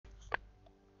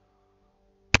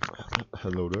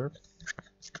Hello there.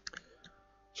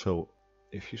 So,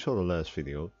 if you saw the last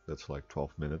video, that's like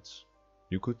 12 minutes,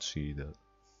 you could see that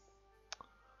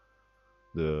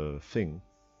the thing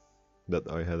that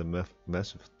I had a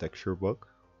massive texture bug,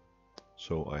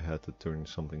 so I had to turn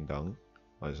something down.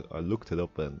 I looked it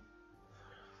up and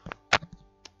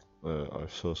I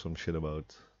saw some shit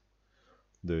about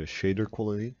the shader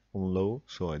quality on low,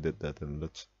 so I did that, and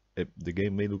the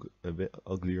game may look a bit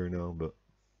uglier now, but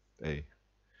hey,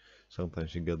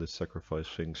 sometimes you gotta sacrifice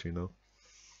things, you know.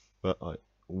 But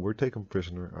we're taken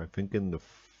prisoner. I think in the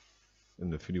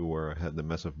video where I had the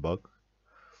massive bug,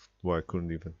 where I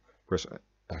couldn't even press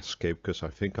escape because I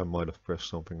think I might have pressed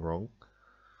something wrong.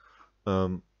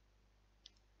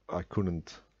 I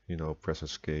couldn't, you know, press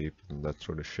escape and that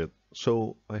sort of shit.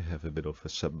 So I have a bit of a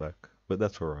setback, but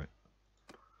that's alright.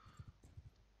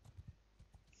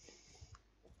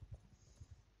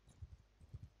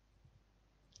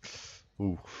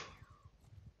 Oof.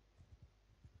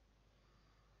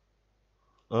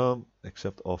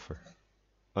 Accept offer.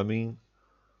 I mean,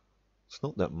 it's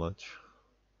not that much.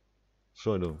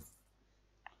 So I don't.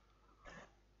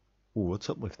 Ooh, what's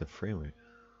up with the frame rate?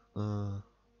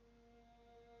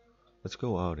 Let's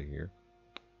go out of here.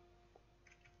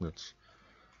 Let's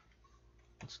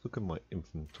look at my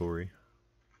inventory,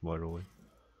 by the way.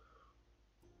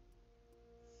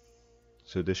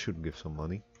 So this should give some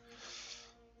money.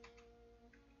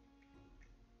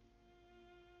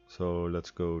 So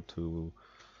let's go to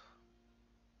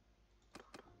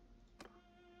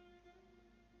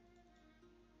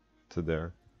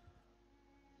there.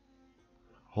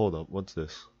 Hold up, what's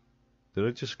this? Did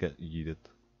I just get yeeted?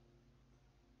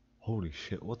 Holy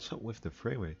shit, what's up with the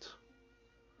frame rates?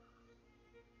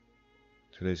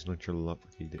 Today's not your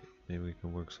lucky day. Maybe we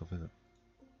can work something out.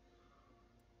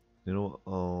 You know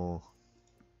what, I'll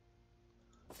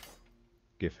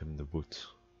give him the boots.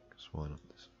 Because why not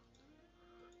this?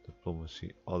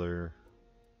 Diplomacy, other.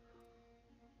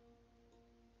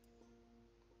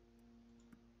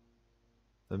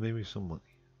 And maybe some money.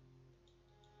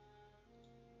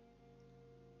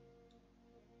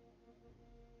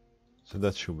 So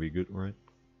that should be good, right?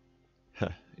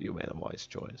 You made a wise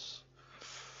choice.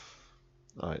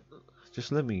 Alright,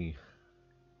 just let me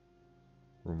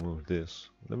remove this.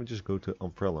 Let me just go to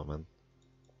Umbrella, man.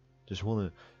 Just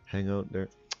wanna hang out there.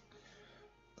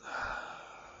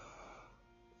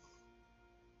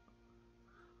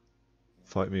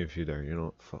 Fight me if you're there, you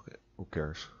know, fuck it, who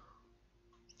cares?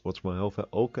 What's my health at?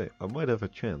 Okay, I might have a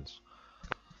chance.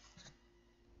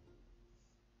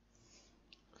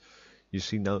 You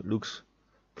see, now it looks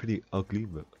pretty ugly,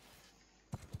 but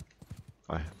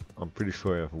I'm pretty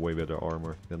sure I have way better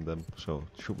armor than them, so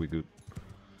it should be good.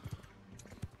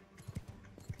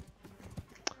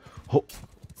 Oh!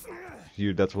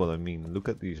 Here, that's what I mean. Look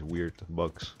at these weird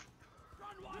bugs.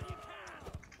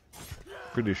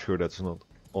 Pretty sure that's not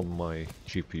on my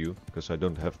GPU, because I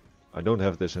don't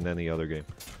have this in any other game.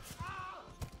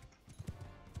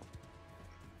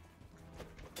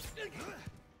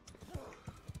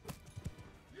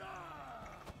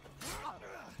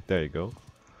 There you go.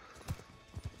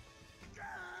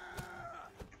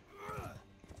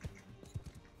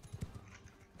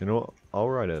 You know what? I'll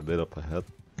ride a bit up ahead.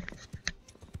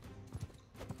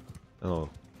 And I'll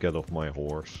get off my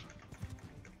horse.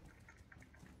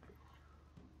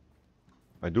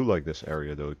 I do like this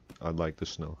area though. I like the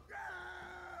snow.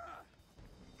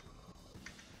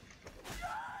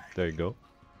 There you go.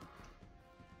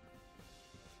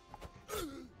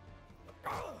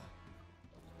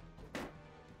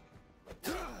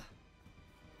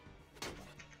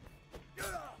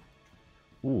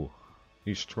 Ooh,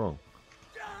 he's strong.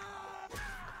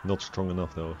 Not strong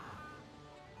enough though.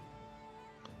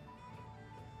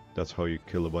 That's how you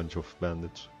kill a bunch of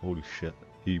bandits. Holy shit.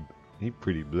 He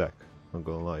pretty black. Not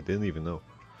gonna lie, didn't even know.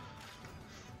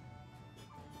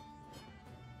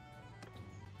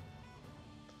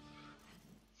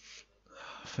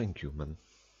 Thank you, man.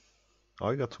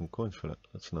 I got some coins for that.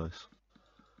 That's nice.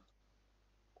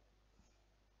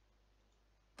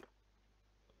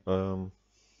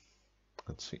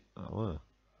 Let's see.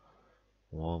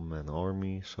 One-man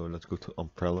army. So let's go to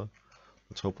Umbrella.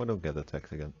 Let's hope I don't get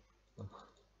attacked again.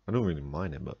 I don't really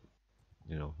mind it, but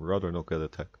you know, rather not get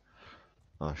attacked.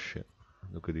 Ah shit.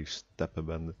 Look at these steppe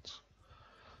bandits.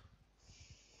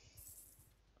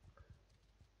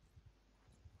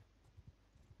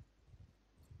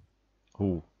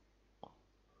 Ooh.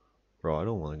 Bro, I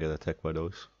don't want to get attacked by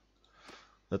those.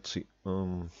 Let's see.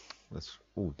 Ooh,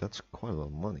 that's quite a lot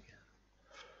of money.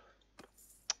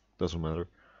 Doesn't matter.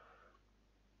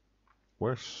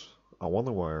 I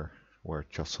wonder where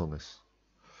Chason is.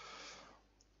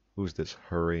 Who's this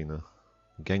Harena?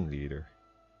 Gang leader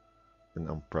in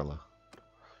Umbrella.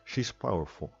 She's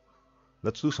powerful.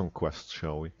 Let's do some quests,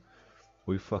 shall we?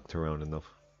 We fucked around enough.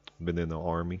 Been in the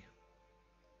army.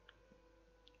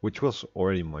 Which was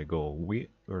already my goal. We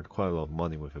earned quite a lot of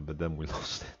money with it, but then we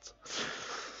lost it.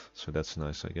 So that's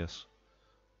nice, I guess.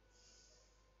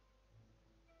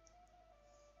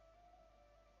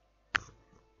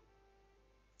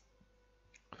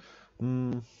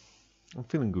 I'm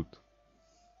feeling good.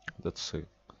 Let's see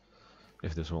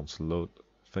if this wants to load.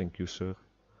 Thank you, sir.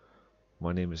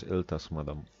 My name is Iltas,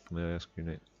 madam. May I ask your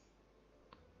name?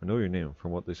 I know your name from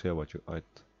what they say about you. I'd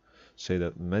say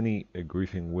that many a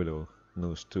grieving widow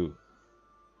knows too.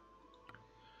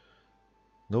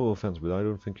 No offense, but I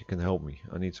don't think you can help me.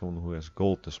 I need someone who has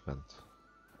gold to spend.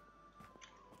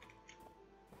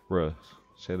 Bruh,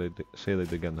 say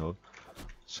that again, ho.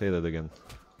 Say that again.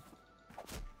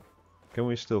 Can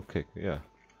we still kick? Yeah.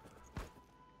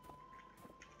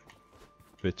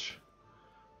 Bitch.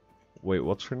 Wait,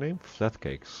 what's her name?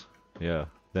 Flatcakes. Yeah,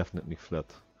 definitely flat.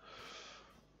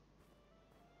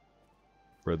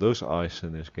 Bro, those eyes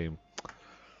in this game.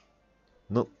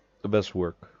 Not the best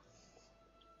work.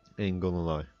 Ain't gonna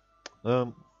lie.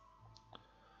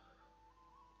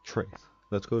 Trade.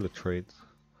 Let's go to trade.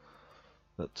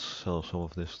 Let's sell some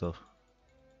of this stuff.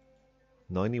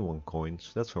 91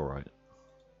 coins, that's alright.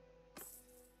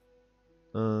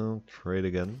 Trade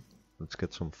again. Let's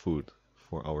get some food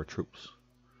for our troops.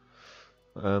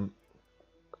 I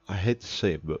hate to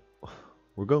say it, but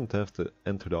we're going to have to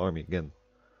enter the army again.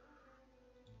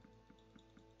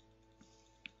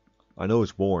 I know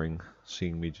it's boring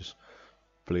seeing me just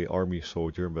play army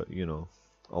soldier, but you know,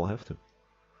 I'll have to.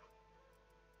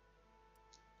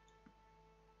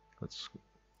 That's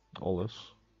all this.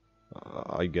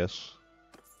 I guess.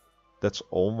 That's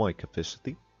all my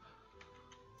capacity.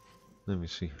 Let me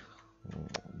see.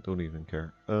 Don't even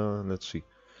care. Let's see.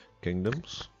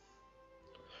 Kingdoms.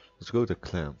 Let's go to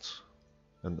clans.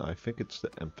 And I think it's the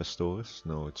Empestores.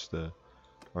 No, it's the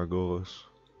Argoros.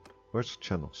 Where's the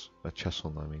channels?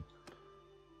 Chesson, I mean.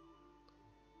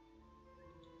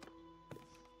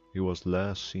 He was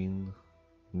last seen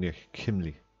near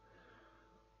Kimli.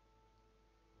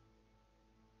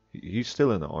 He's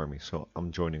still in the army, so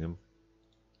I'm joining him.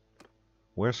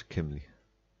 Where's Kimli?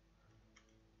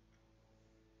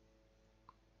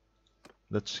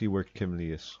 Let's see where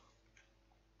Kimli is.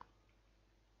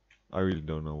 I really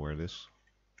don't know where it is.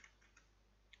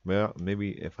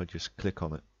 Maybe if I just click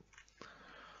on it.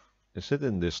 Is it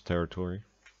in this territory?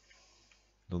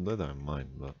 Not that I mind,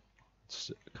 but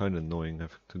it's kind of annoying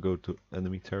having to go to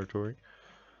enemy territory.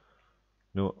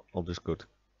 No, I'll just go to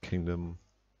Kingdom,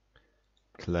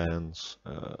 Clans.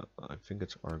 I think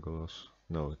it's Argos.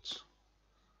 No, it's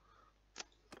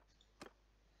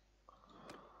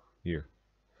here.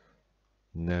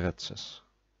 Neretzes.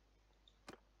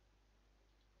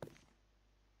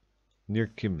 Near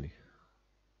Kimli.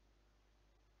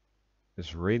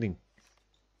 Is raiding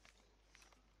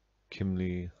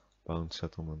Kimli bound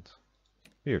settlement.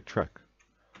 Here, track.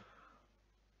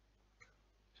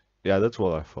 Yeah, that's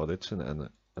what I thought. It's an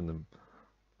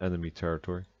enemy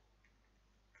territory.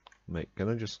 Mate, can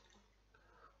I just...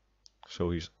 So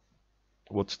he's...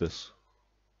 What's this?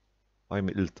 I'm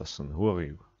Iltasen. Who are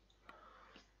you?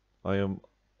 I am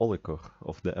Olikor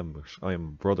of the Embers. I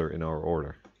am brother in our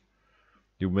order.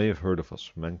 You may have heard of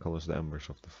us. Men call us the Embers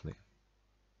of the Flame.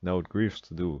 Now it grieves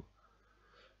to do,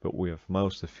 but we have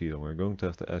mouths to feed and we're going to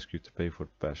have to ask you to pay for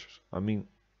the passage. I mean,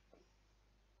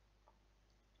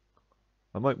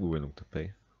 I might be willing to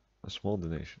pay a small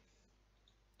donation.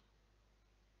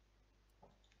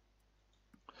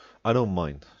 I don't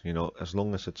mind, you know, as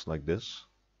long as it's like this.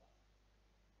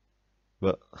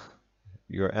 But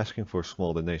you're asking for a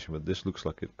small donation, but this looks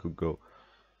like it could go.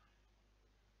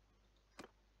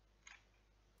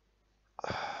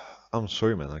 I'm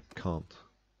sorry, man, I can't.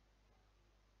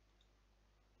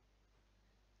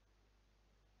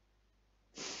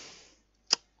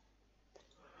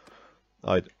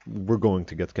 We're going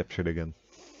to get captured again.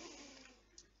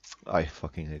 I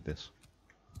fucking hate this.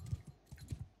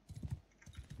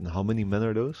 And how many men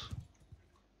are those?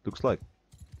 Looks like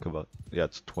about, yeah,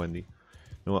 it's 20. You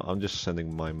know what, I'm just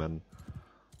sending my men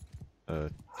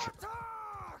and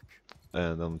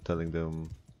I'm telling them,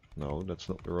 no, that's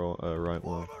not the right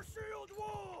one.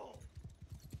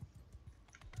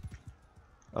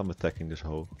 I'm attacking this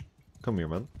hoe. Come here,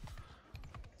 man.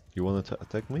 You want to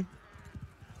attack me?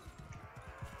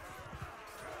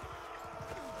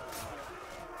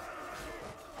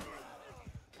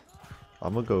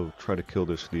 I'm gonna go try to kill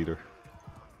this leader.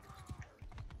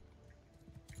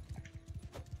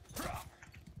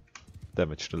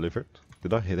 Damage delivered.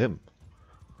 Did I hit him?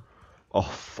 Oh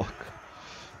fuck.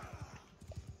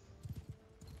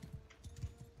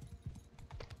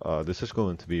 This is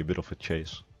going to be a bit of a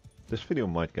chase. This video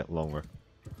might get longer.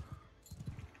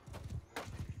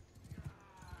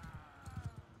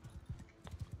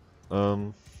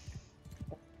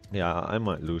 Yeah, I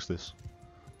might lose this.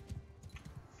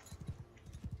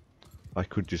 I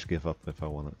could just give up if I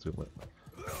wanted to, but...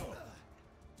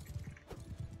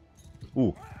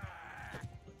 Ooh.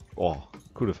 Oh,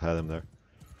 could have had him there.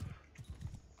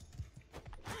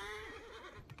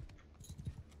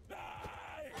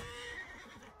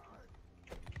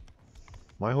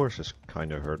 My horse is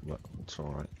kinda hurt, but it's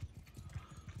alright.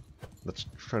 Let's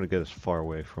try to get as far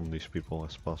away from these people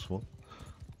as possible.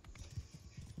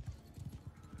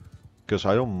 Because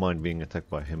I don't mind being attacked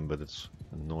by him, but it's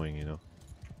annoying, you know.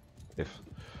 If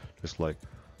there's like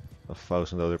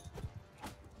 1,000 other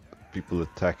people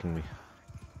attacking me.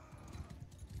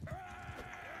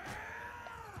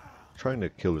 Trying to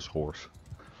kill his horse.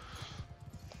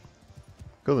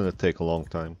 Gonna take a long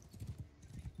time.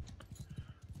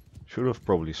 Should have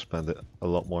probably spent a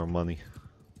lot more money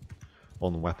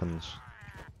on weapons.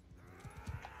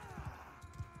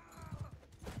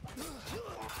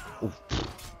 Ooh,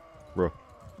 bro.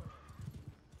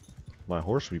 My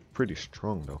horse would be pretty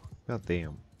strong though. God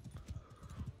damn.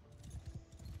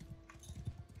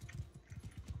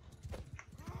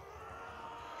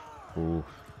 Ooh.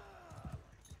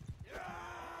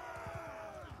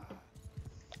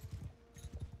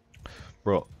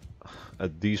 Bro,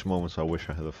 at these moments I wish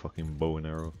I had a fucking bow and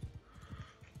arrow.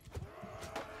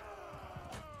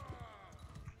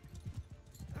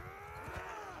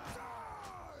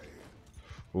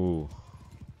 Ooh.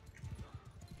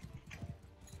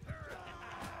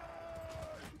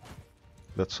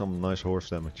 That's some nice horse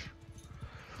damage.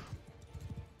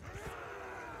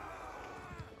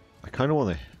 I kinda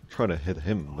wanna try to hit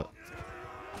him, but...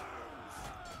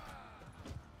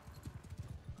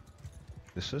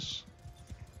 This is...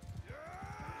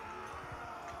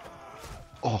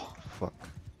 Oh, fuck.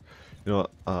 You know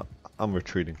what, I'm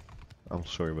retreating. I'm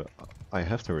sorry, but I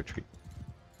have to retreat.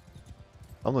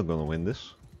 I'm not gonna win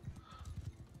this.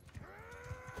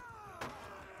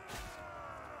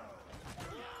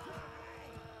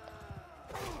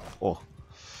 Oh,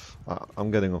 I'm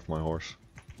getting off my horse.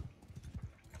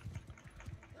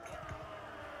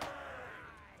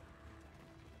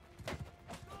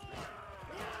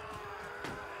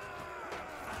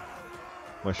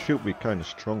 My shield be kinda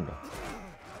stronger.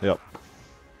 Yep.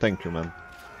 Thank you, man.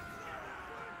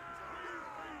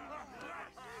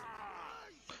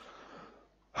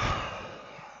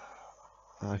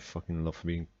 I fucking love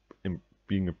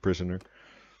being a prisoner.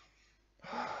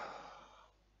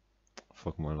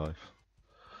 Fuck my life.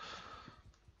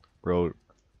 Bro.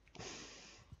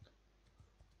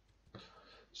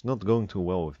 It's not going too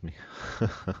well with me.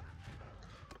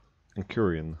 And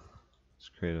Curian has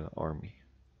created an army.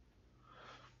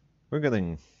 We're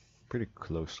getting pretty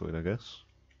close to it, I guess.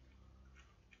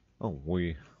 Oh,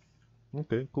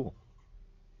 okay, cool.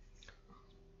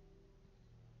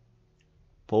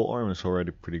 Pole arm is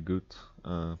already pretty good.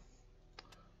 I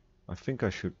think I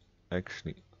should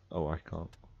actually... Oh, I can't.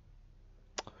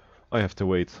 I have to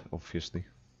wait, obviously.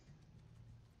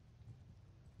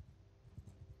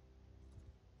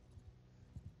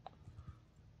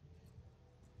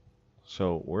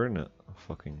 So, we're in a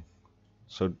fucking...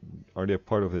 So, are they a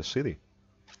part of the city?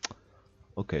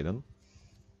 Okay then.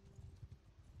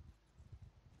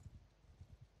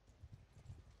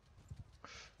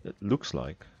 It looks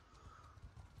like.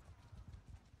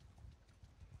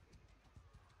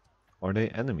 Are they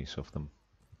enemies of them?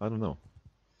 I don't know.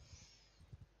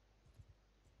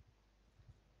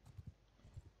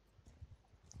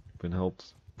 Been held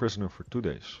prisoner for 2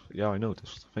 days. Yeah, I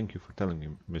noticed. Thank you for telling me,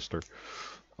 mister.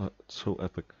 It's so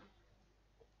epic.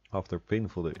 After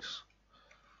painful days.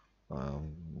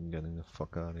 I'm getting the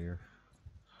fuck out of here.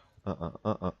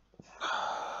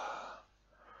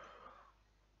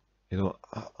 You know,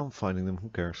 I'm finding them, who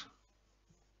cares?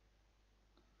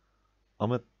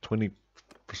 I'm at 20%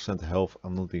 health,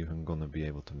 I'm not even gonna be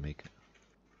able to make it.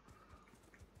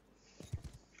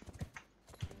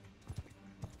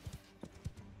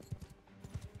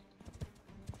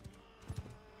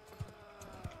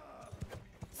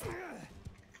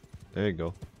 There you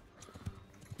go.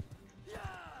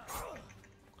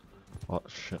 Oh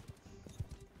shit.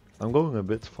 I'm going a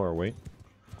bit far away.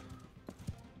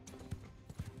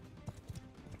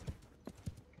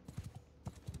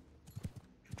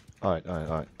 Alright,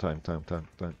 time.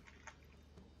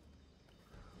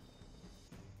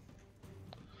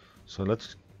 So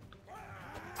let's...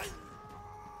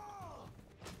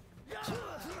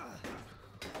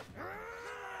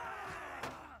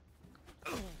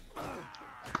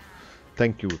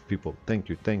 Thank you, people. Thank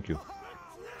you, thank you.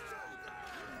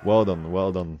 Well done,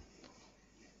 well done.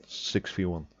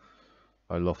 6v1.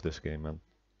 I love this game, man.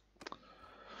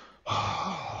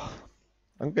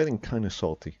 I'm getting kind of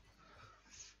salty,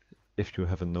 if you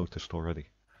haven't noticed already.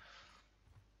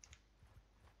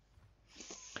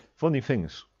 Funny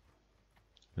things,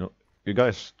 you know, you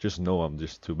guys just know I'm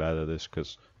just too bad at this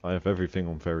because I have everything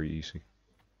on very easy.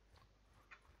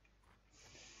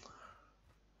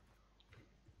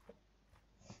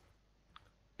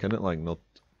 Can it like not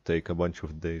take a bunch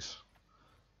of days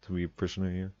to be a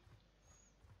prisoner here?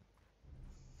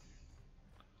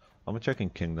 I'm checking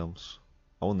kingdoms.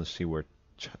 I want to see where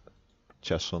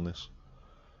Chesson is.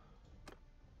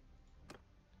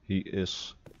 He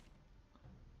is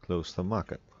close to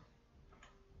market.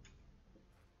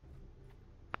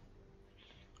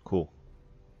 Cool.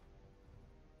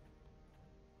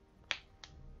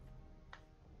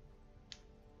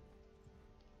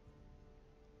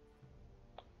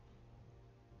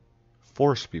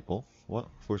 Force people? What?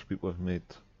 Force people have made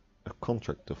a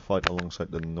contract to fight alongside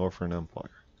the Northern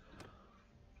Empire.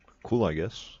 Cool, I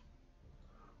guess.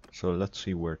 So let's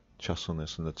see where Chesson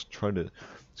is and let's try to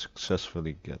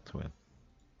successfully get to him.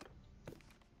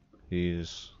 He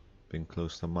is being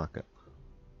close to market.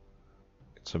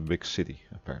 It's a big city,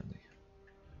 apparently.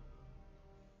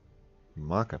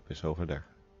 Markup is over there.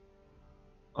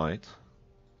 Alright.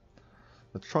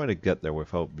 Let's try to get there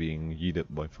without being yeeted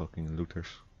by fucking looters.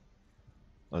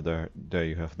 Oh, there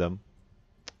you have them.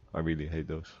 I really hate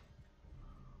those.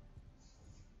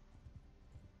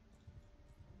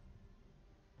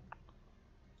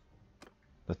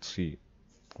 Let's see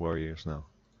where he is now.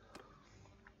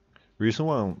 Reason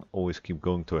why I always keep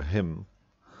going to him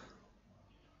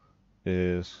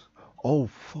is... Oh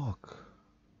fuck!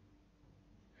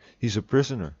 He's a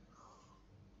prisoner.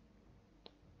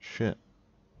 Shit.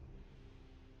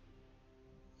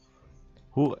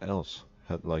 Who else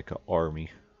had like an army?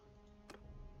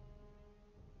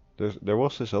 There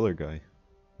was this other guy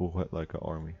who had like an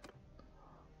army.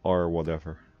 Or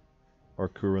whatever. Or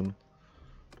Kuran.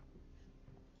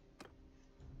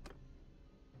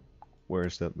 Where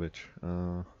is that bitch?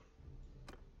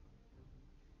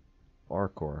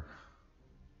 Arcor.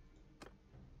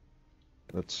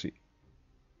 Let's see.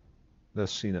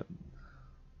 Let's see that.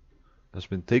 Has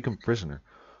been taken prisoner.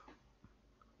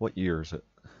 What year is it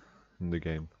in the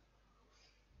game?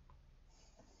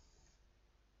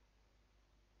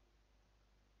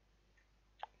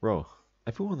 Bro,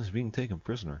 everyone is being taken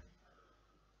prisoner.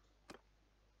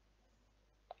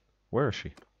 Where is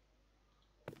she?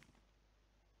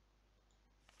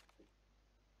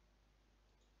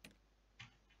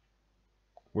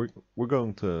 We're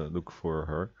going to look for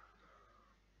her.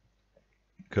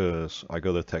 Because I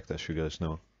got attacked, as you guys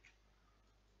know.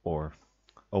 Or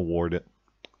awarded.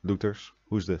 Looters.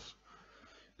 Who's this?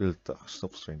 Ilta,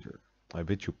 stop stranger. I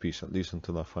bid you peace, at least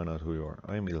until I find out who you are.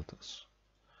 I am Iltas.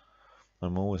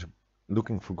 I'm always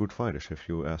looking for good fighters if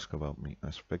you ask about me. I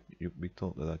expect you'd be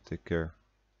told that I take care.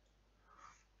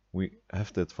 We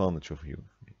have the advantage of you.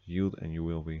 Yield and you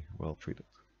will be well treated.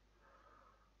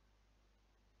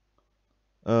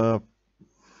 You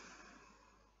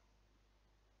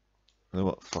know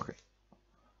what? Fuck it.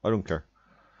 I don't care.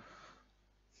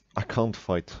 I can't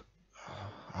fight.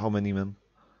 How many men?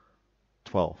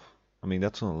 12. I mean,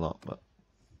 that's not a lot, but...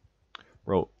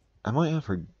 Bro, am I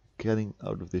ever getting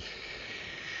out of this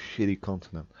shitty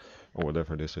continent? Or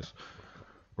whatever this is.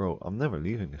 Bro, I'm never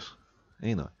leaving this.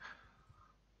 Ain't I?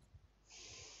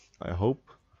 I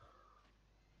hope.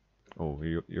 Oh,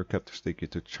 your captors take you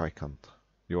to Chikant.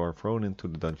 You are thrown into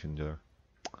the dungeon there.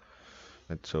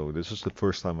 And so this is the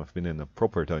first time I've been in a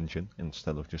proper dungeon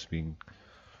instead of just being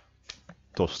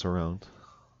tossed around.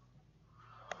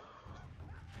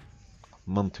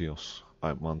 Mantios.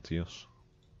 I'm Mantios.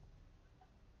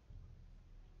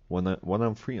 When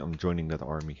I'm free, I'm joining that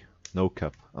army. No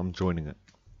cap. I'm joining it.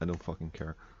 I don't fucking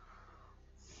care.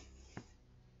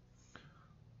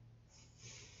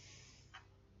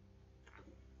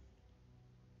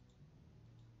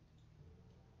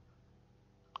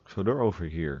 So they're over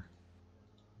here.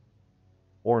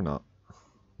 Or not.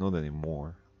 Not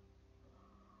anymore.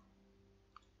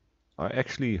 I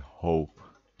actually hope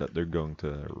that they're going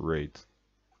to raid.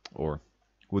 Or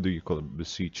what do you call it?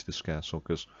 Besiege this castle,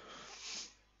 because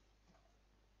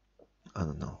I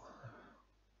don't know.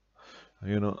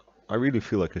 You know, I really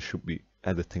feel like I should be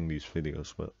editing these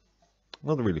videos, but I'm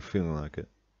not really feeling like it.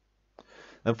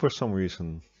 And for some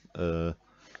reason, the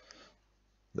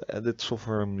edit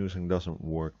software I'm using doesn't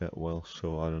work that well,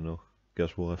 so I don't know.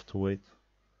 Guess we'll have to wait.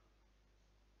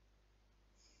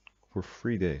 For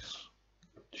 3 days.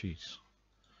 Jeez.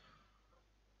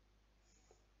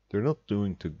 They're not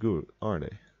doing too good, are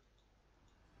they?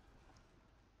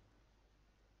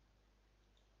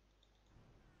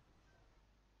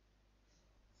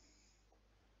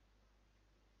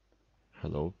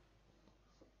 Hello?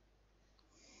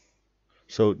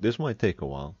 So this might take a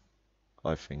while,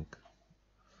 I think.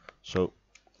 So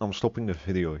I'm stopping the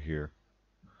video here.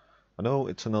 I know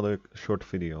it's another short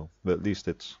video, but at least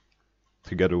it's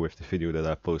together with the video that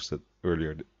I posted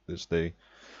earlier this day.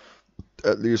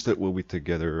 At least it will be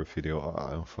together a video.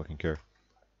 I don't fucking care.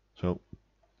 So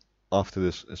after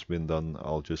this has been done,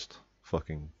 I'll just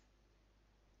fucking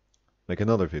make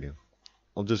another video.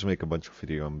 I'll just make a bunch of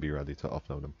video and be ready to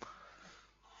upload them.